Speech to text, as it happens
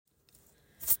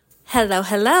Hello,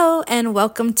 hello, and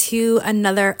welcome to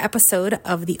another episode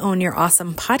of the Own Your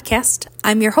Awesome podcast.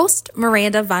 I'm your host,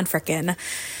 Miranda Von Fricken.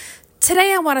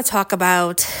 Today I want to talk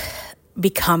about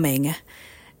becoming.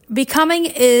 Becoming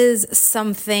is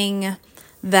something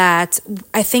that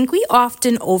I think we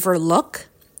often overlook,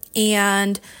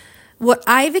 and what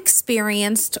I've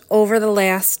experienced over the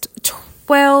last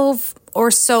 12 or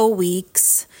so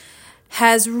weeks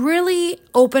has really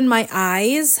opened my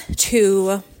eyes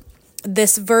to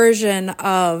this version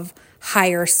of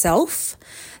higher self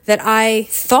that I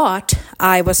thought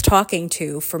I was talking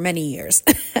to for many years.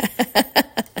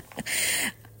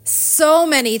 So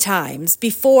many times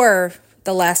before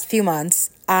the last few months,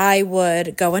 I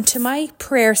would go into my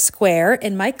prayer square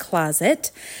in my closet,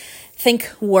 think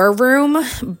war room,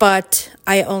 but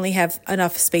I only have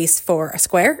enough space for a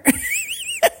square.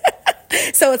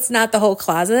 So it's not the whole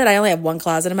closet. I only have one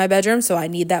closet in my bedroom, so I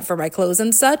need that for my clothes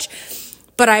and such.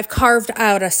 But I've carved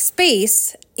out a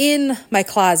space in my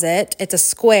closet. It's a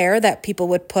square that people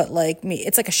would put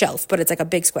it's like a shelf, but it's like a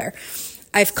big square.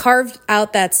 I've carved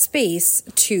out that space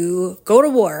to go to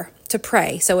war, to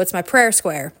pray. So it's my prayer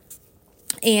square.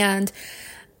 And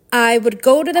I would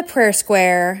go to the prayer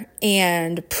square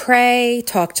and pray,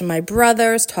 talk to my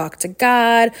brothers, talk to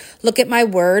God, look at my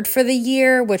word for the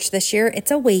year, which this year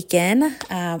it's awaken.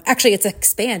 Actually, it's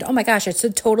expand. Oh my gosh, it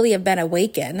should totally have been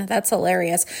awaken. That's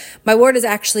hilarious. My word is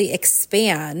actually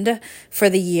expand for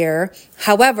the year.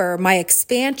 However, my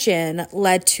expansion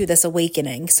led to this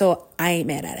awakening. So I ain't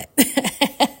mad at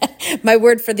it. My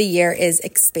word for the year is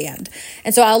expand.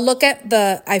 And so I'll look at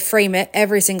I frame it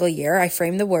every single year. I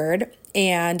frame the word.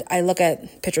 And I look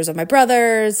at pictures of my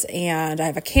brothers, and I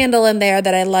have a candle in there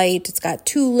that I light. It's got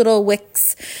 2 little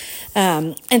wicks.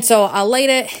 And so I'll light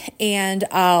it and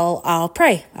I'll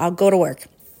pray. I'll go to work.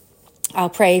 I'll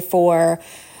pray for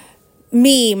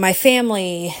me, my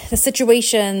family, the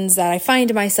situations that I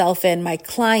find myself in, my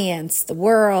clients, the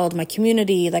world, my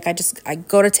community. I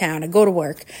go to town, I go to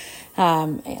work,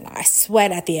 and I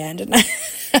sweat at the end.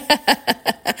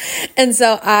 And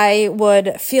so I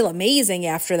would feel amazing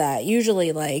after that,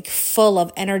 usually full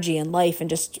of energy and life and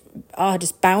just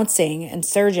bouncing and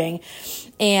surging.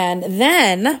 And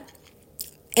then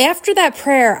after that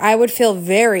prayer, I would feel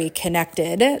very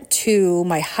connected to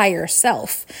my higher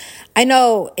self. I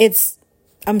know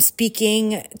I'm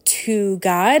speaking to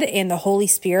God, and the Holy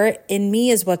Spirit in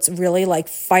me is what's really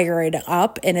firing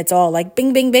up, and it's all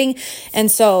bing, bing, bing.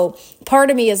 And so part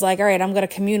of me is all right, I'm going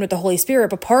to commune with the Holy Spirit.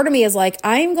 But part of me is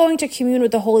I'm going to commune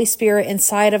with the Holy Spirit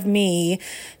inside of me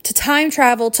to time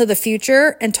travel to the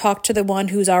future and talk to the one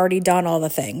who's already done all the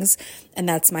things. And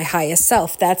that's my highest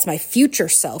self. That's my future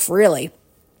self, really.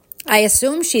 I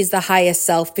assume she's the highest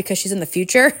self because she's in the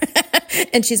future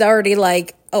and she's already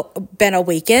been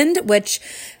awakened, which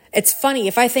it's funny.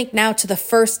 If I think now to the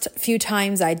first few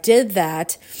times I did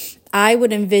that, I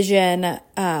would envision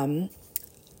a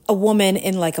woman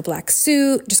in a black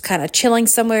suit, just kind of chilling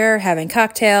somewhere, having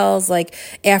cocktails,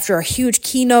 after a huge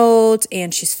keynote,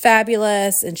 and she's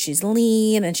fabulous and she's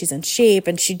lean and she's in shape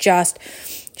and she's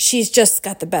just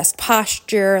got the best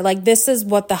posture. This is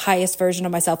what the highest version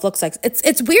of myself looks like.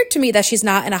 It's weird to me that she's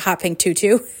not in a hot pink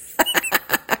tutu.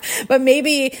 But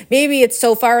maybe it's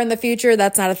so far in the future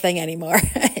that's not a thing anymore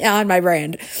on my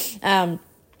brand.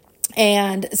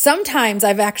 And sometimes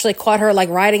I've actually caught her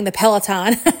riding the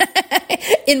Peloton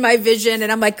in my vision.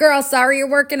 And I'm girl, sorry you're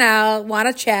working out. Want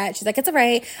to chat? She's it's all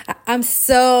right. I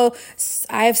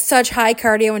have such high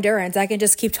cardio endurance. I can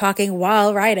just keep talking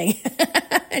while riding.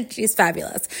 And she's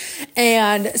fabulous.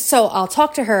 And so I'll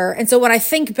talk to her. And so when I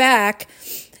think back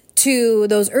to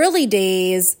those early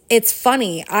days, it's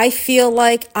funny. I feel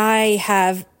like I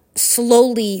have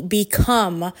slowly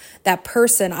become that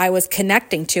person I was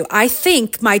connecting to. I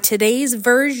think my today's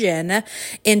version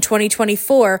in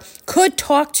 2024 could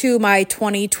talk to my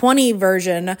 2020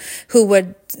 version who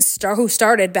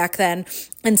started back then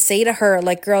and say to her,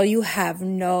 girl, you have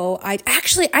I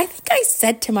think I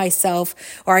said to myself,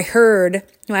 or I heard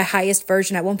my highest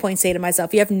version at one point say to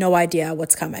myself, you have no idea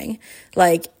what's coming.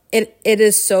 It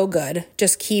is so good.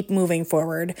 Just keep moving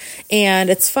forward. And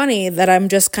it's funny that I'm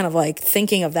just kind of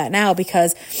thinking of that now,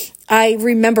 because I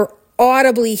remember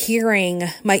audibly hearing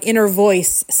my inner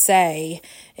voice say,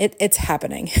 it's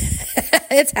happening.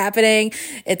 It's happening.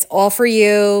 It's all for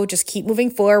you. Just keep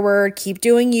moving forward. Keep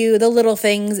doing you, the little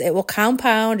things. It will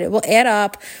compound. It will add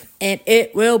up, and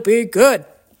it will be good.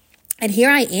 And here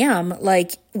I am,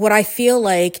 what I feel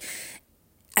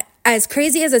as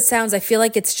crazy as it sounds, I feel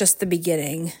like it's just the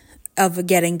beginning of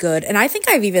getting good. And I think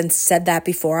I've even said that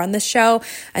before on this show.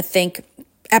 I think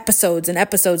episodes and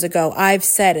episodes ago, I've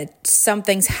said it,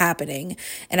 something's happening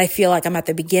and I feel like I'm at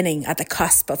the beginning, at the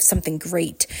cusp of something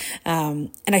great.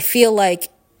 And I feel like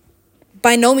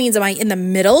by no means am I in the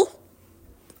middle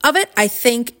of it. I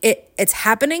think it's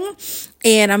happening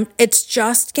and it's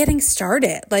just getting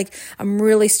started. Like I'm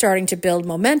really starting to build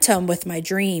momentum with my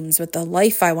dreams, with the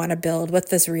life I want to build, with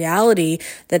this reality,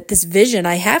 that this vision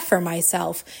I have for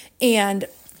myself. And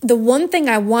the one thing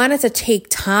I wanted to take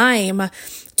time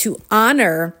to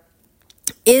honor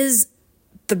is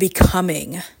the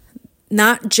becoming,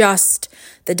 not just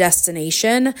the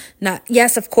destination.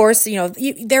 Yes, of course,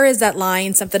 there is that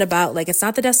line, something about like, it's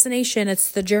not the destination,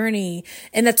 it's the journey.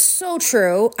 And that's so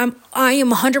true. I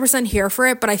am 100% here for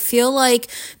it, but I feel like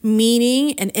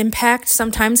meaning and impact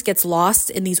sometimes gets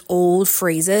lost in these old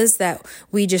phrases that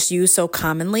we just use so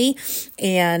commonly.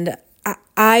 And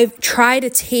I've tried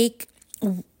to take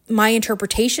my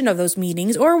interpretation of those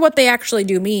meanings, or what they actually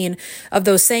do mean, of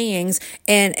those sayings,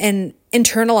 and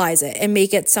internalize it and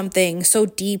make it something so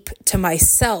deep to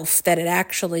myself that it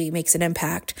actually makes an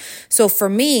impact. So for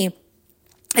me,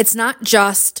 it's not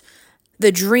just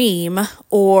the dream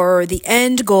or the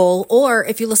end goal, or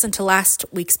if you listen to last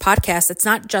week's podcast, it's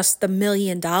not just the $1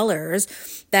 million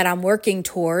that I'm working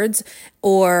towards,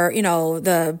 or,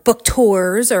 the book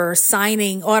tours or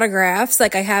signing autographs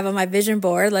like I have on my vision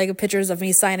board, like pictures of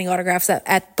me signing autographs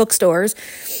at bookstores.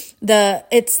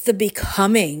 It's the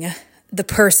becoming the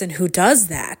person who does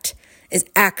that is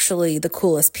actually the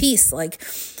coolest piece. Like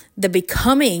the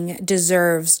becoming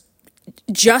deserves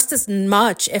just as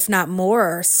much, if not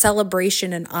more,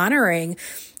 celebration and honoring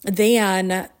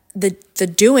than the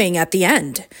doing at the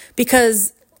end.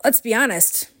 Because let's be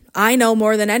honest, I know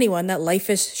more than anyone that life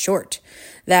is short,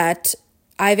 that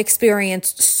I've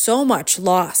experienced so much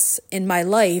loss in my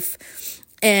life.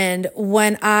 And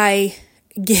when I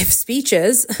give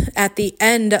speeches at the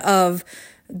end of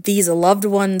these loved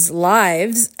ones'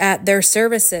 lives at their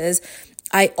services,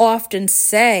 I often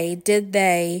say, did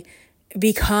they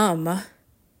become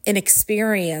and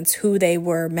experience who they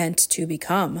were meant to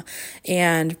become?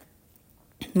 And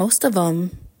most of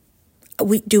them,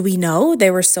 we know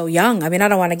they were so young. I mean, I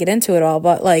don't want to get into it all,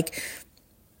 but like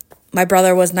my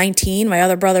brother was 19, my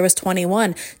other brother was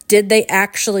 21. Did they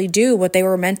actually do what they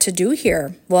were meant to do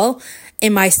here? Well,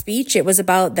 in my speech, it was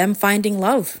about them finding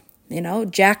love.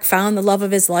 Jack found the love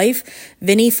of his life.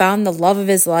 Vinny found the love of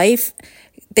his life.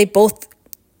 They both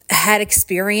had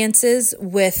experiences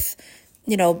with,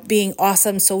 being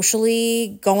awesome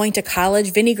socially, going to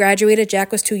college. Vinny graduated.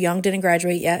 Jack was too young, didn't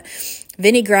graduate yet.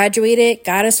 Vinny graduated,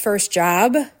 got his first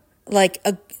job. I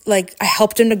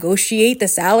helped him negotiate the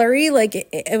salary. Like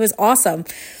it was awesome.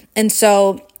 And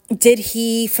so did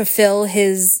he fulfill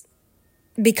his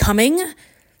becoming?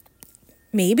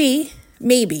 Maybe.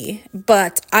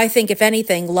 But I think if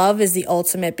anything, love is the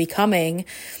ultimate becoming.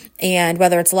 And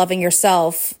whether it's loving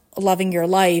yourself, loving your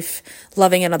life,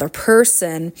 loving another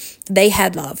person, they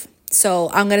had love. So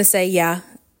I'm going to say, I'm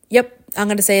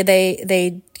going to say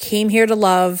they came here to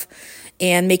love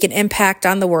and make an impact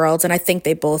on the world. And I think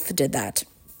they both did that.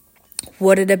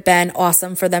 Would it have been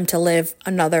awesome for them to live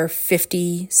another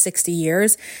 50, 60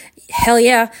 years? Hell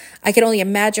yeah. I can only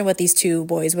imagine what these two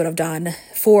boys would have done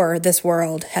for this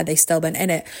world had they still been in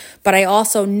it. But I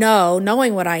also know,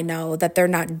 knowing what I know, that they're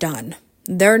not done.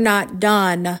 They're not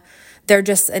done. They're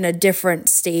just in a different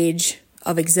stage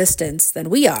of existence than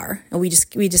we are. And we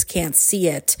just can't see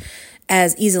it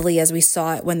as easily as we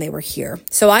saw it when they were here.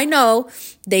 So I know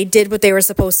they did what they were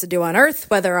supposed to do on earth,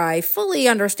 whether I fully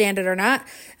understand it or not.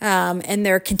 And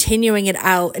they're continuing it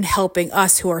out and helping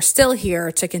us who are still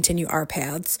here to continue our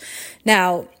paths.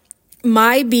 Now,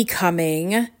 my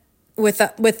becoming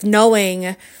with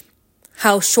knowing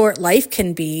how short life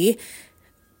can be,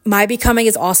 my becoming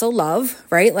is also love,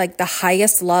 right? Like the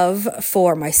highest love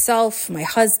for myself, my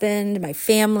husband, my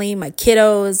family, my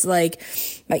kiddos,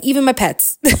 even my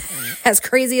pets. As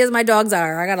crazy as my dogs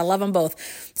are, I gotta love them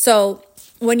both. So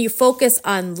when you focus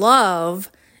on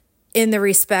love in the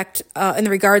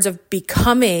regards of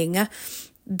becoming,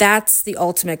 that's the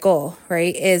ultimate goal,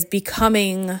 right? Is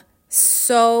becoming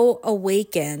so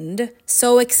awakened,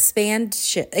 so expanded,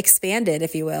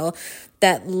 if you will,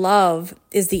 that love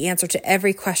is the answer to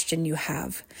every question you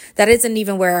have. That isn't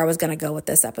even where I was going to go with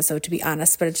this episode, to be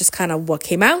honest, but it's just kind of what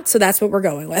came out. So that's what we're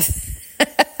going with.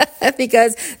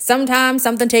 Because sometimes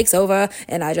something takes over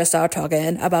and I just start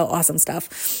talking about awesome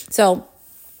stuff. So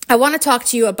I want to talk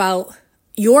to you about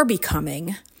your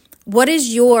becoming. What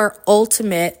is your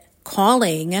ultimate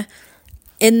calling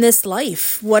in this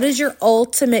life? What is your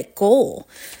ultimate goal?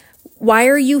 Why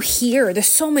are you here? There's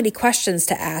so many questions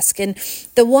to ask. And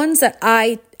the ones that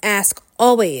I ask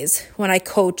always, when I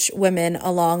coach women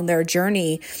along their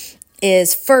journey,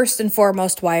 is first and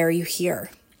foremost, why are you here?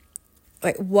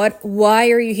 Like, why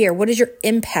are you here? What is your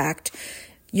impact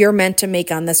you're meant to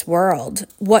make on this world?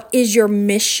 What is your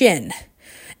mission?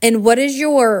 And what is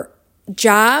your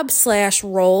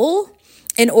job/role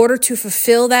in order to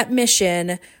fulfill that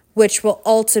mission, which will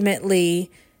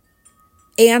ultimately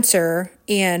answer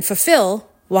and fulfill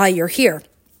why you're here?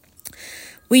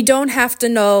 We don't have to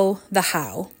know the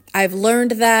how. I've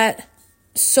learned that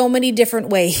so many different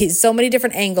ways, so many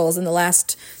different angles in the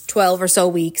last 12 or so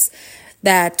weeks,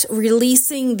 that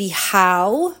releasing the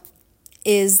how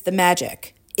is the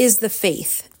magic, is the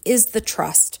faith, is the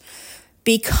trust.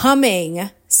 Becoming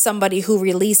somebody who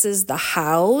releases the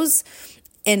hows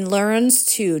and learns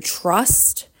to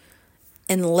trust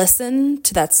and listen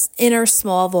to that inner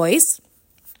small voice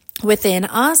within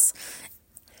us,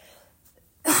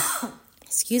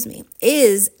 excuse me,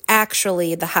 is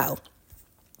actually the how.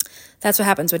 That's what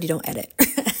happens when you don't edit.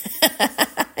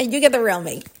 You get the real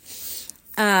me.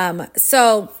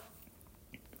 So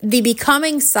the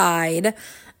becoming side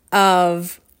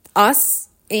of us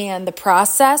and the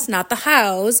process, not the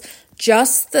hows,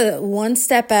 just the one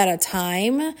step at a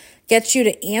time, gets you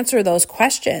to answer those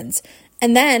questions.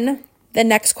 And then the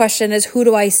next question is, who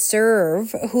do I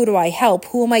serve? Who do I help?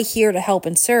 Who am I here to help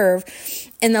and serve?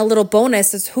 And the little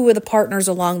bonus is, who are the partners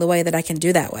along the way that I can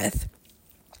do that with?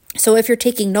 So if you're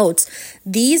taking notes,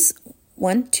 these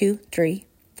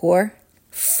 4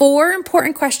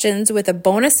 important questions with a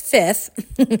bonus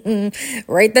 5th,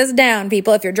 write this down,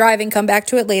 people. If you're driving, come back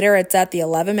to it later. It's at the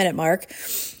 11-minute mark.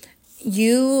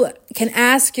 You can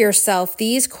ask yourself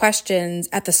these questions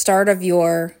at the start of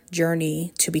your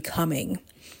journey to becoming.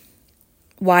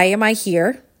 Why am I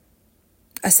here?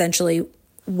 Essentially,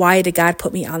 why did God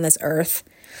put me on this earth?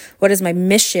 What is my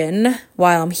mission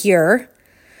while I'm here?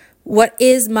 What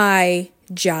is my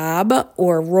job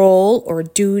or role or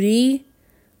duty?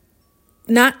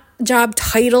 Not job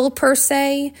title per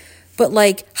se, but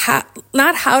like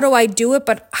not how do I do it,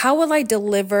 but how will I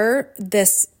deliver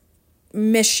this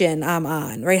mission I'm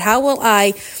on, right? How will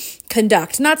I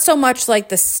conduct? Not so much like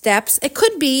the steps. It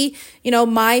could be,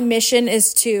 my mission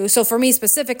is so for me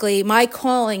specifically, my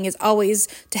calling is always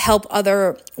to help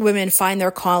other women find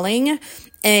their calling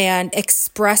and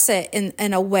express it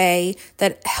in a way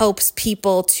that helps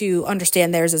people to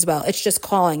understand theirs as well. It's just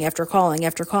calling after calling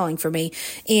after calling for me.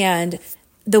 And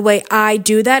the way I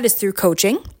do that is through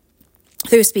coaching,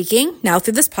 through speaking, now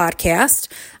through this podcast,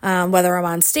 whether I'm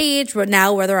on stage, but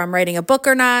now whether I'm writing a book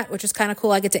or not, which is kind of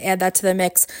cool. I get to add that to the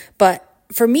mix. But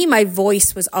for me, my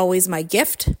voice was always my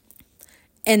gift.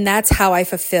 And that's how I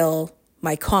fulfill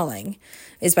my calling,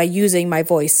 is by using my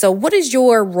voice. So what is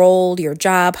your role, your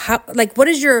job? What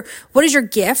is your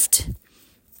gift?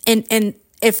 And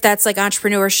if that's like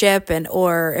entrepreneurship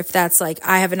or if that's like,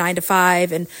 I have a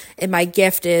 9-to-5 and my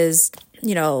gift is,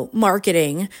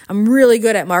 marketing. I'm really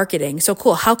good at marketing. So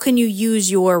cool. How can you use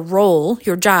your role,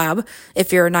 your job,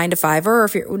 if you're a 9-to-5 or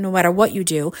if you're, no matter what you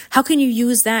do, how can you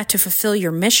use that to fulfill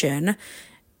your mission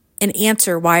and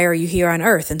answer, why are you here on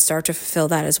earth, and start to fulfill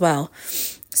that as well?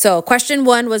 So question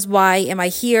 1 was, why am I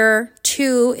here?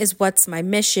 2 is, what's my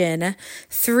mission?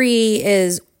 3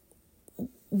 is,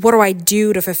 what do I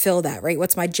do to fulfill that, right?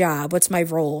 What's my job? What's my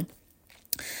role?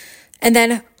 And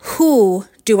then, who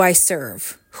do I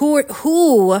serve?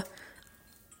 Who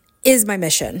is my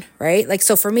mission, right? Like,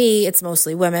 so for me, it's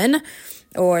mostly women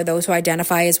or those who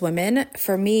identify as women.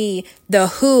 For me, the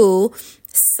who,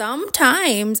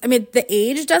 sometimes, the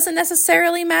age doesn't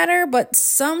necessarily matter, but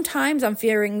sometimes I'm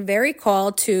feeling very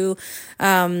called to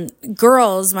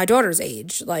girls my daughter's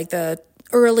age, like the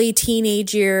early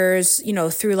teenage years,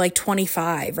 through like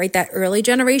 25, right? That early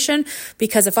generation,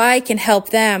 because if I can help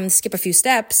them skip a few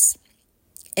steps.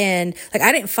 And like,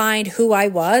 I didn't find who I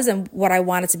was and what I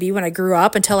wanted to be when I grew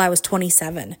up until I was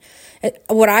 27.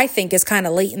 What I think is kind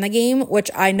of late in the game, which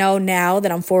I know now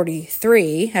that I'm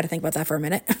 43, had to think about that for a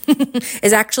minute,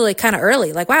 is actually kind of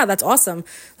early. Like, wow, that's awesome.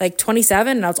 Like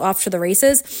 27 and I was off to the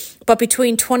races. But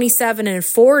between 27 and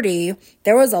 40,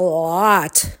 there was a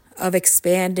lot of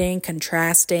expanding,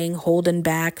 contrasting, holding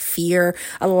back, fear,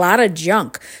 a lot of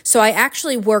junk. So I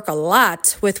actually work a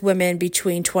lot with women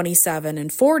between 27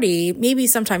 and 40, maybe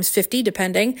sometimes 50,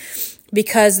 depending,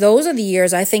 because those are the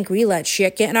years I think we let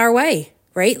shit get in our way,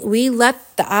 right? We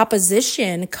let the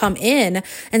opposition come in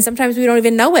and sometimes we don't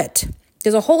even know it.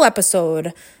 There's a whole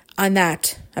episode on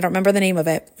that. I don't remember the name of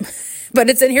it,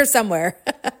 but it's in here somewhere.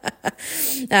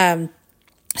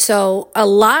 So a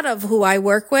lot of who I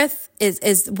work with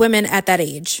is women at that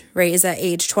age, right? Is that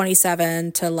age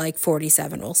 27 to like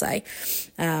 47, we'll say.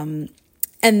 And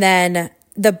then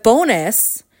the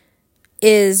bonus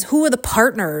is who are the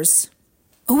partners?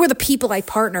 Who are the people I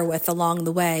partner with along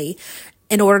the way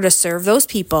in order to serve those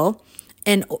people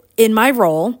and in my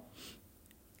role,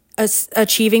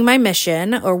 achieving my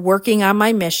mission or working on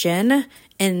my mission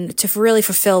and to really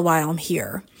fulfill why I'm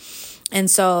here. And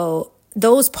so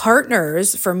those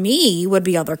partners for me would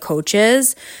be other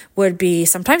coaches, would be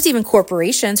sometimes even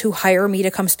corporations who hire me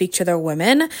to come speak to their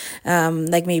women,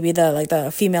 like maybe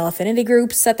the female affinity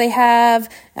groups that they have.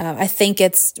 I think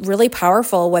it's really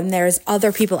powerful when there's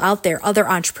other people out there, other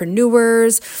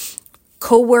entrepreneurs,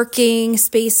 co-working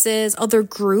spaces, other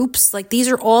groups. Like these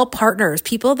are all partners,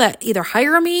 people that either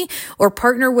hire me or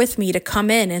partner with me to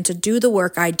come in and to do the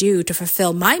work I do to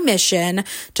fulfill my mission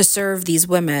to serve these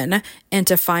women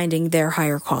into finding their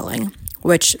higher calling,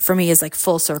 which for me is like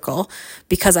full circle.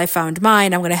 Because I found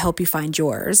mine, I'm going to help you find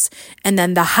yours. And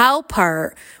then the how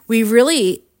part, we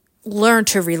really learn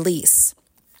to release.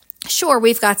 Sure,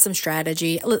 we've got some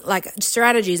strategy. Like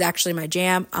strategy is actually my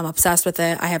jam. I'm obsessed with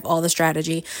it. I have all the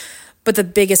strategy. But the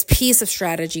biggest piece of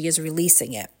strategy is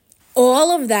releasing it.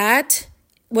 All of that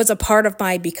was a part of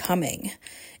my becoming.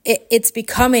 It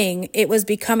was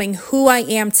becoming who I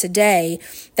am today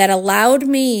that allowed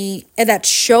me, that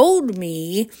showed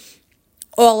me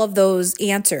all of those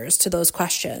answers to those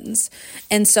questions.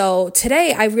 And so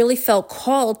today I really felt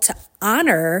called to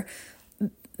honor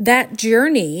that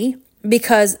journey,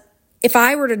 because if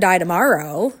I were to die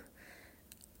tomorrow,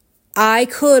 I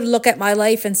could look at my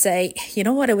life and say, you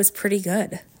know what, it was pretty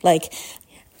good. Like,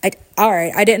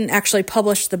 I didn't actually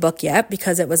publish the book yet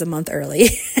because it was a month early.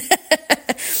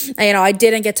 I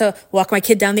didn't get to walk my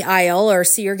kid down the aisle or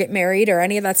see her get married or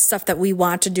any of that stuff that we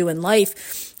want to do in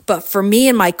life. But for me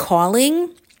and my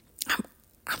calling,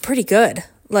 I'm pretty good.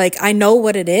 Like, I know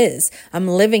what it is. I'm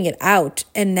living it out.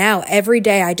 And now every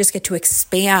day I just get to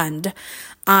expand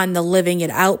on the living it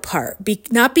out part,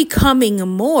 not becoming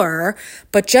more,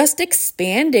 but just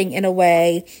expanding in a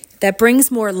way that brings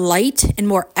more light and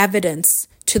more evidence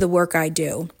to the work I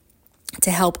do to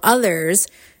help others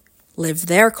live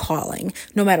their calling,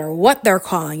 no matter what their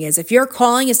calling is. If your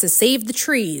calling is to save the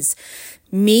trees,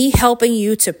 me helping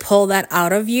you to pull that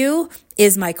out of you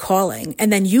is my calling.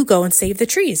 And then you go and save the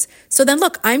trees. So then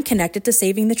look, I'm connected to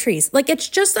saving the trees. Like, it's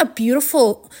just a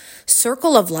beautiful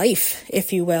circle of life,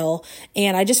 if you will.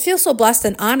 And I just feel so blessed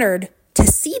and honored to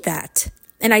see that.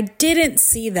 And I didn't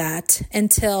see that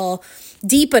until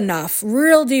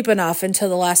real deep enough until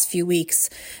the last few weeks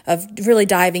of really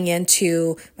diving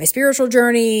into my spiritual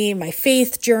journey, my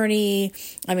faith journey.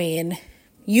 I mean,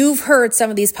 you've heard some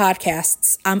of these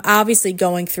podcasts. I'm obviously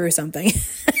going through something.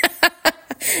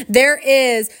 There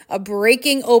is a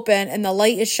breaking open and the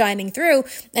light is shining through.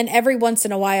 And every once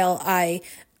in a while, I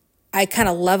kind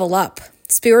of level up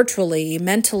spiritually,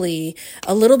 mentally,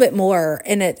 a little bit more.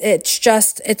 And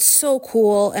it's so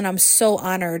cool. And I'm so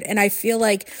honored. And I feel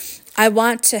like I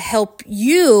want to help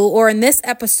you, or in this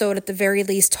episode at the very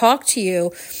least, talk to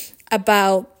you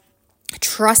about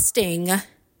trusting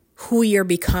who you're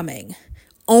becoming,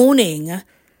 owning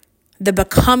the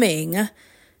becoming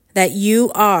that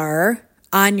you are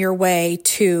on your way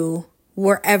to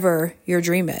wherever your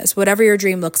dream is, whatever your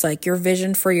dream looks like, your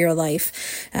vision for your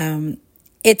life.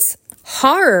 It's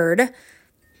hard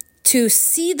to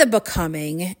see the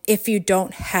becoming if you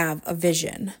don't have a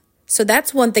vision. So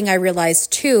that's one thing I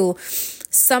realized too.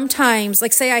 Sometimes,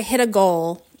 like say I hit a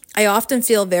goal, I often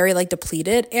feel very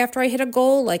depleted after I hit a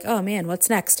goal, like, oh man, what's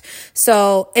next?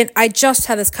 So, and I just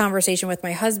had this conversation with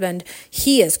my husband.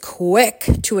 He is quick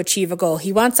to achieve a goal.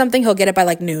 He wants something, he'll get it by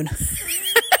noon.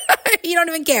 He don't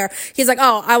even care. He's like,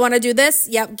 oh, I want to do this.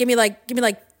 Yep. Give me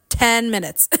 10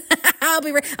 minutes. I'm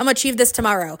going to achieve this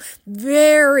tomorrow.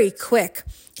 Very quick.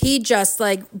 He just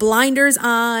blinders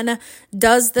on,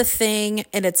 does the thing,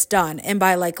 and it's done. And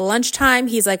by lunchtime,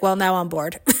 he's like, well, now I'm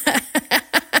bored.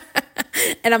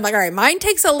 And I'm like, all right, mine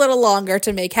takes a little longer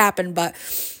to make happen. But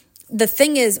the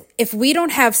thing is, if we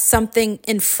don't have something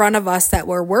in front of us that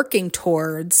we're working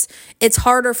towards, it's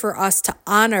harder for us to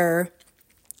honor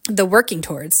the working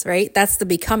towards, right? That's the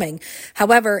becoming.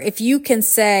 However, if you can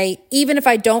say, even if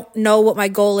I don't know what my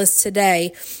goal is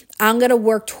today, I'm going to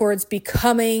work towards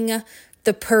becoming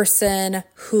the person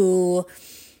who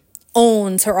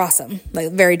owns her awesome,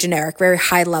 very generic, very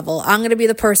high level. I'm going to be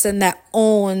the person that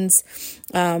owns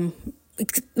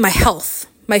my health,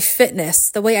 my fitness,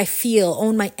 the way I feel,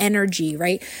 own my energy,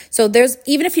 right? So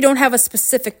even if you don't have a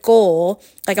specific goal,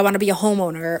 like I want to be a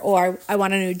homeowner or I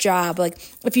want a new job,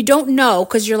 if you don't know,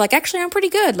 because you're actually, I'm pretty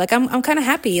good. I'm kind of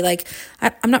happy.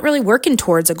 I'm not really working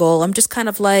towards a goal. I'm just kind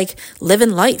of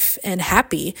living life and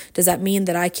happy. Does that mean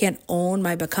that I can't own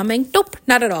my becoming? Nope,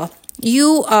 not at all.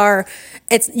 You're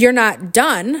not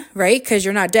done, right? Because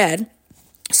you're not dead.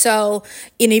 So,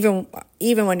 and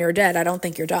even when you're dead, I don't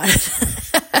think you're done.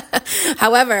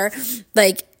 However,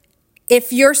 like,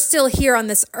 if you're still here on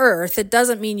this earth, it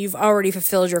doesn't mean you've already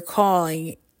fulfilled your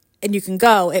calling and you can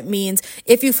go. It means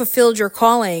if you fulfilled your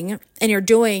calling and you're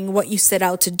doing what you set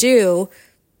out to do,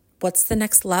 what's the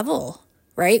next level,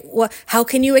 right? How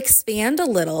can you expand a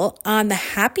little on the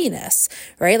happiness,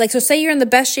 right? Like, so say you're in the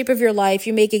best shape of your life,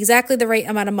 you make exactly the right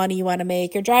amount of money you want to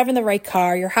make, you're driving the right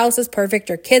car, your house is perfect,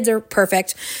 your kids are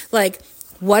perfect. Like,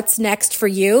 what's next for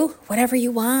you? Whatever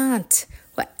you want.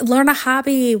 Learn a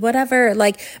hobby, whatever,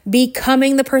 like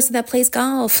becoming the person that plays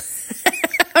golf.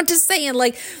 I'm just saying,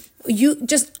 like, you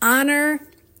just honor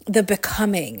the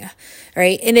becoming,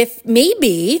 right? And if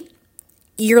maybe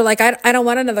you're like, I don't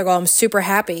want another goal, I'm super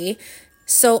happy.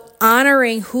 So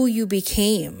honoring who you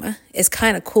became is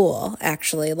kind of cool,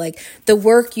 actually. Like the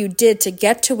work you did to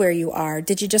get to where you are,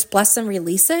 did you just bless and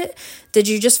release it? Did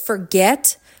you just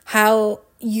forget how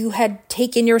you had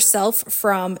taken yourself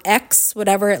from X,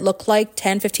 whatever it looked like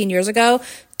 10, 15 years ago,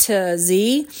 to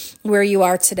Z, where you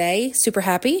are today, super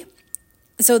happy?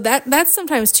 So that's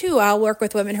sometimes too, I'll work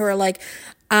with women who are like,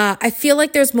 I feel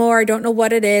like there's more, I don't know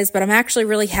what it is, but I'm actually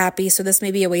really happy, so this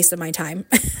may be a waste of my time.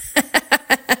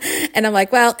 And I'm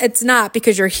like, well, it's not,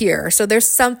 because you're here. So there's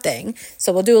something.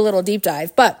 So we'll do a little deep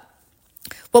dive. But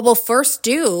what we'll first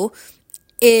do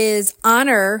is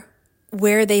honor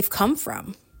where they've come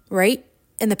from, right?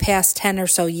 In the past 10 or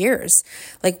so years.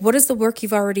 Like, what is the work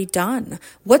you've already done?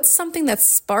 What's something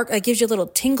that gives you little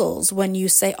tingles when you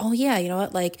say, oh yeah, you know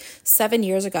what? Like 7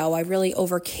 years ago, I really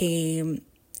overcame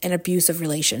an abusive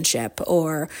relationship,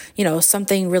 or, you know,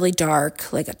 something really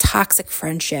dark, like a toxic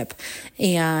friendship,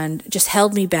 and just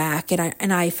held me back.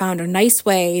 And I found a nice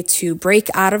way to break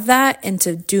out of that and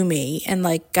to do me. And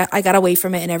like, I got away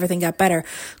from it and everything got better.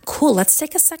 Cool. Let's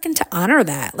take a second to honor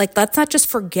that. Like, let's not just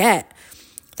forget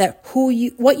that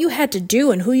what you had to do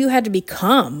and who you had to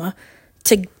become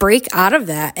to break out of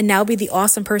that and now be the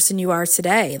awesome person you are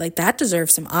today. Like, that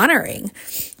deserves some honoring.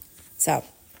 So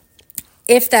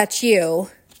if that's you,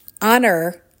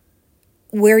 honor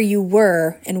where you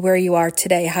were and where you are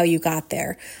today, how you got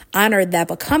there. Honor that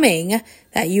becoming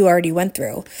that you already went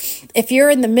through. If you're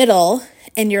in the middle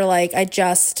and you're like,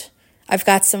 I've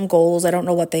got some goals, I don't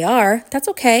know what they are, that's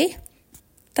okay.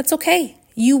 That's okay.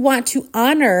 You want to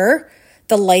honor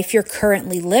the life you're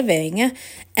currently living,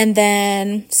 and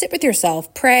then sit with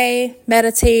yourself, pray,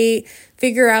 meditate,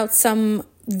 figure out some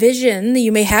vision that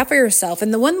you may have for yourself.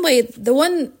 And the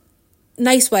one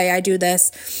nice way I do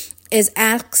this is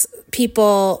ask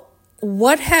people,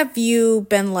 what have you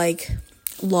been like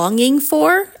longing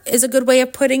for, is a good way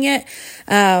of putting it.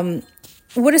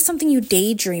 What is something you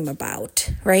daydream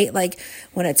about, right? Like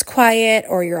when it's quiet,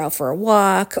 or you're out for a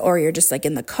walk, or you're just like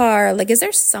in the car, like, is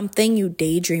there something you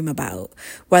daydream about?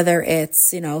 Whether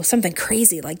it's, you know, something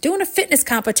crazy, like doing a fitness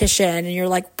competition and you're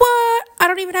like, what? I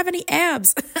don't even have any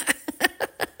abs.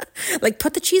 Like,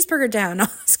 put the cheeseburger down. No,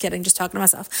 just kidding. Just talking to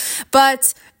myself.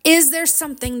 But is there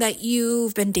something that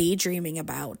you've been daydreaming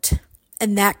about?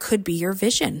 And that could be your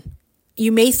vision.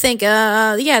 You may think,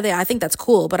 I think that's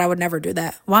cool, but I would never do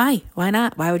that. Why? Why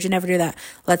not? Why would you never do that?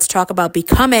 Let's talk about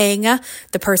becoming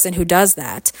the person who does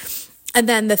that. And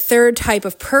then the third type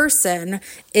of person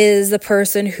is the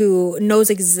person who knows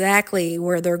exactly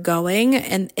where they're going,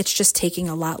 and it's just taking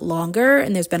a lot longer,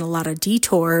 and there's been a lot of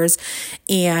detours,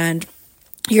 and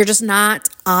you're just not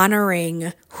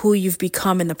honoring who you've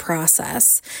become in the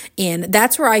process. And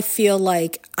that's where I feel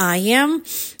like I am.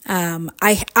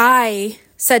 I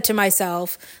said to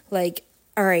myself, like,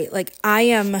 all right, like, I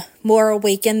am more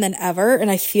awakened than ever and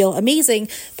I feel amazing.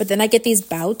 But then I get these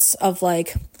bouts of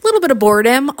like a little bit of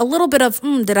boredom, a little bit of,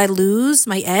 did I lose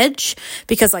my edge?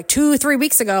 Because like 2-3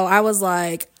 weeks ago, I was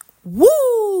like,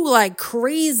 woo, like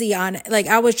crazy on it. Like,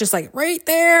 I was just like right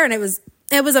there, and it was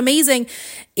amazing.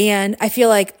 And I feel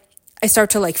like I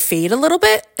start to like fade a little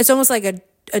bit. It's almost like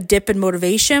a dip in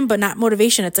motivation, but not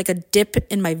motivation. It's like a dip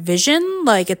in my vision.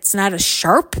 Like, it's not as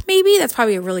sharp, maybe. That's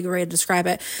probably a really good way to describe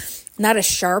it. Not as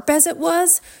sharp as it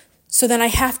was. So then I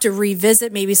have to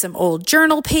revisit maybe some old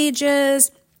journal pages,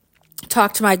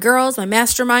 talk to my girls, my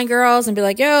mastermind girls, and be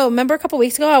like, yo, remember a couple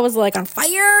weeks ago I was like on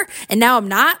fire and now I'm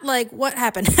not? Like, what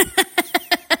happened?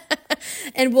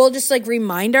 And we'll just like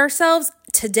remind ourselves,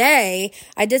 today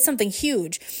I did something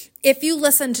huge. If you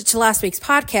listened to last week's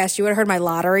podcast, you would have heard my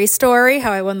lottery story,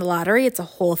 how I won the lottery. It's a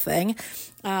whole thing.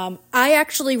 I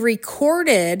actually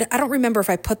recorded, I don't remember if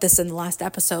I put this in the last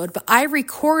episode, but I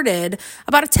recorded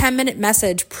about a 10-minute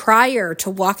message prior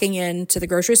to walking into the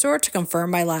grocery store to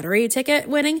confirm my lottery ticket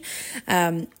winning,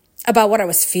 about what I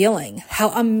was feeling, how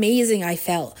amazing I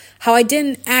felt, how I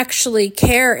didn't actually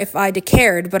care if I'd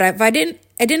cared, but if I didn't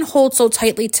I didn't hold so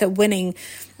tightly to winning,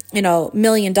 $1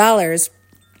 million,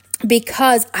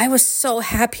 because I was so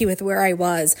happy with where I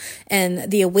was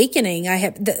and the awakening I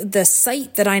have, the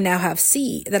sight that I now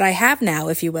have now,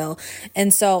 if you will.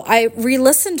 And so I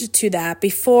re-listened to that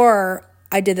before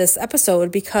I did this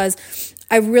episode, because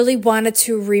I really wanted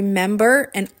to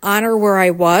remember and honor where I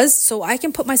was so I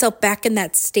can put myself back in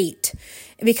that state.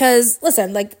 Because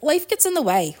listen, like, life gets in the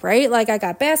way, right? Like, I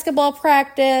got basketball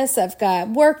practice, I've got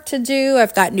work to do,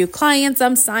 I've got new clients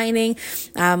I'm signing,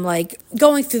 I'm like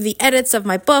going through the edits of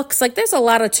my books. Like, there's a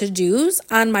lot of to-dos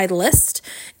on my list.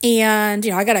 And,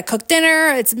 I got to cook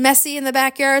dinner. It's messy in the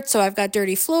backyard, so I've got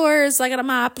dirty floors. I got to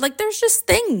mop. Like, there's just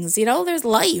things, there's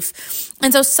life.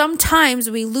 And so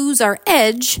sometimes we lose our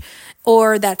edge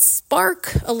or that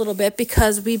spark a little bit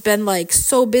because we've been like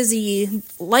so busy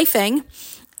lifing,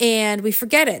 and we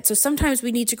forget it. So sometimes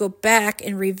we need to go back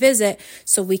and revisit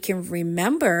so we can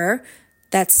remember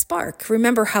that spark,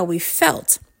 remember how we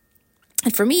felt.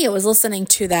 And for me, it was listening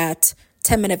to that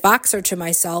 10-minute Voxer to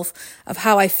myself of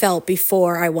how I felt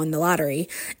before I won the lottery.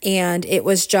 And it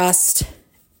was just,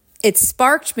 it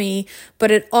sparked me,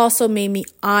 but it also made me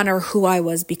honor who I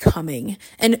was becoming.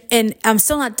 And I'm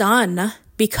still not done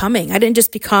becoming. I didn't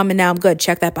just become and now I'm good.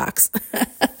 Check that box.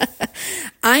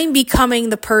 I'm becoming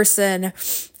the person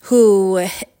who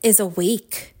is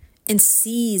awake and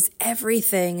sees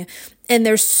everything. And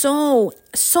there's so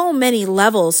many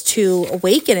levels to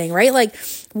awakening, right? Like,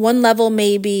 one level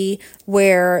may be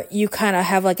where you kind of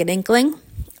have like an inkling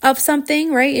of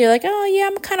something, right? You're like, oh yeah,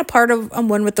 I'm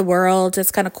one with the world.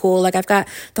 It's kind of cool. Like, I've got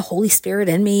the Holy Spirit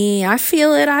in me. I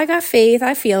feel it. I got faith.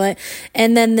 I feel it.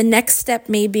 And then the next step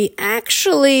may be,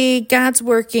 actually, God's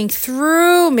working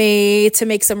through me to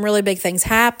make some really big things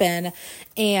happen.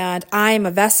 And I'm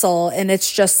a vessel, and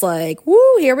it's just like,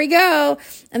 woo, here we go.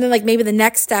 And then like maybe the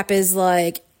next step is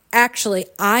like, actually,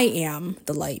 I am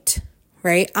the light,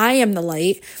 right? I am the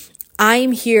light.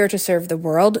 I'm here to serve the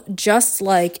world, just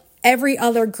like every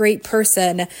other great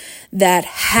person that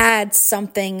had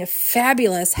something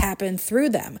fabulous happen through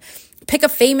them. Pick a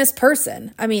famous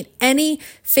person. I mean, any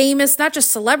famous, not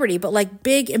just celebrity, but like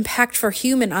big impact for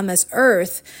human on this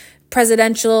earth.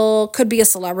 Presidential, could be a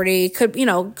celebrity, could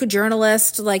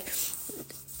journalist, like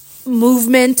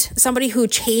movement, somebody who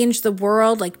changed the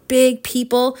world, like big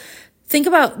people. Think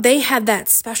about, they had that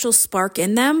special spark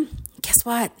in them. Guess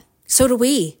what? So do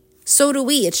we.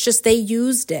 It's just they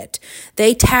used it.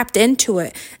 They tapped into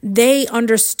it. They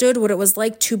understood what it was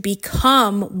like to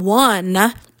become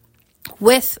one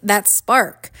with that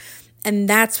spark. And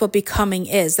that's what becoming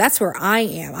is. That's where I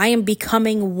am. I am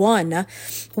becoming one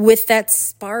with that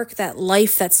spark, that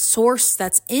life, that source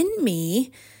that's in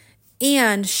me,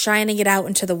 and shining it out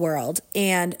into the world.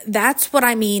 And that's what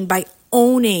I mean by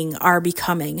owning our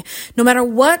becoming. No matter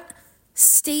what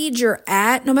stage you're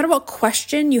at, no matter what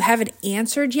question you haven't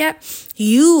answered yet,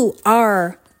 you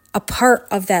are a part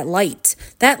of that light.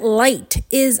 That light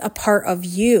is a part of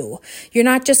you. You're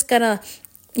not just gonna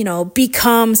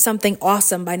become something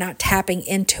awesome by not tapping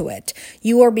into it.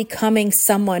 You are becoming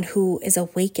someone who is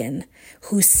awakened,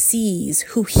 who sees,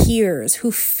 who hears,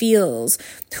 who feels,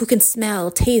 who can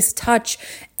smell, taste, touch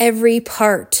every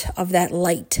part of that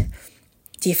light.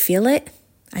 Do you feel it?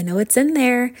 I know it's in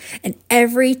there. And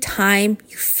every time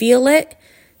you feel it,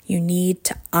 you need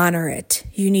to honor it.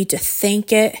 You need to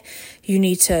thank it. You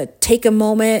need to take a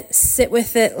moment, sit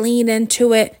with it, lean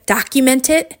into it, document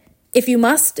it. If you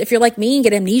must, if you're like me and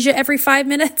get amnesia every 5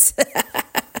 minutes,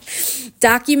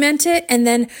 document it. And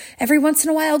then every once in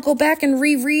a while, go back and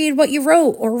reread what you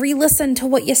wrote or re-listen to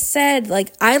what you said.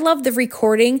 Like, I love the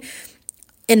recording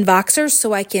in Voxer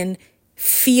so I can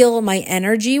feel my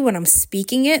energy when I'm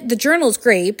speaking it. The journal is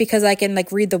great because I can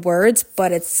like read the words,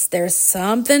 but there's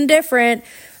something different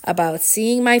about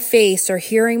seeing my face or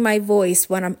hearing my voice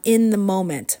when I'm in the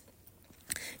moment.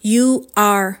 You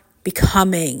are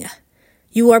becoming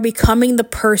the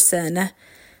person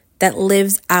that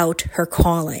lives out her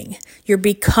calling. You're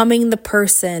becoming the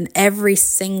person every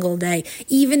single day.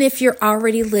 Even if you're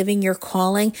already living your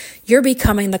calling, you're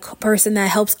becoming the person that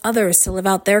helps others to live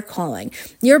out their calling.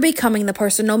 You're becoming the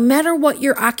person, no matter what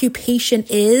your occupation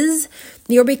is,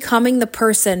 you're becoming the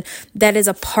person that is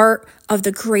a part of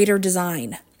the greater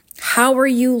design. How are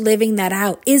you living that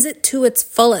out? Is it to its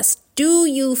fullest? Do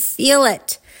you feel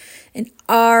it? And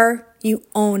are you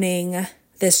owning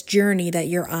this journey that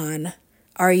you're on?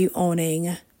 Are you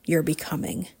owning your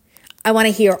becoming? I want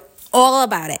to hear all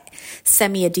about it.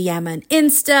 Send me a DM on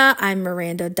Insta. I'm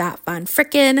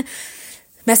Miranda.vonfricken.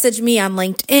 Message me on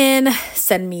LinkedIn.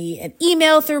 Send me an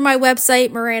email through my website,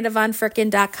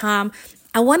 mirandavonfricken.com.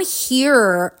 I want to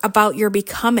hear about your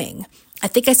becoming. I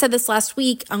think I said this last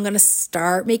week, I'm going to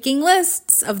start making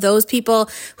lists of those people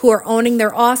who are owning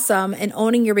their awesome, and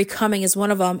owning your becoming is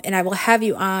one of them. And I will have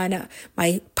you on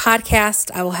my podcast.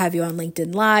 I will have you on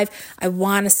LinkedIn Live. I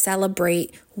want to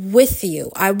celebrate with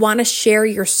you. I want to share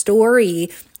your story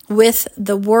with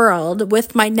the world,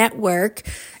 with my network,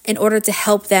 in order to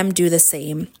help them do the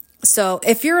same. So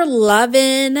if you're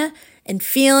loving and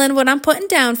feeling what I'm putting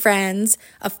down, friends,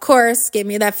 of course, give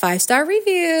me that 5-star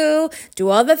review, do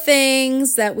all the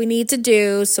things that we need to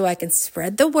do so I can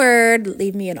spread the word.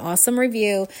 Leave me an awesome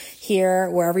review here,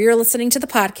 wherever you're listening to the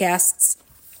podcasts.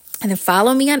 And then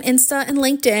follow me on Insta and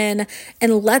LinkedIn,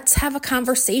 and let's have a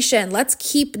conversation. Let's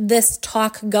keep this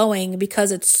talk going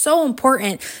because it's so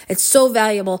important. It's so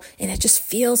valuable, and it just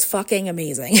feels fucking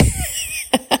amazing.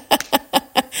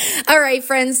 All right,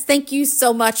 friends, thank you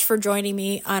so much for joining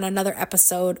me on another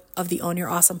episode of the Own Your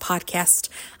Awesome podcast.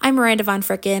 I'm Miranda Von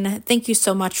Fricken. Thank you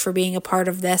so much for being a part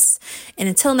of this. And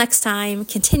until next time,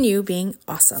 continue being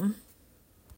awesome.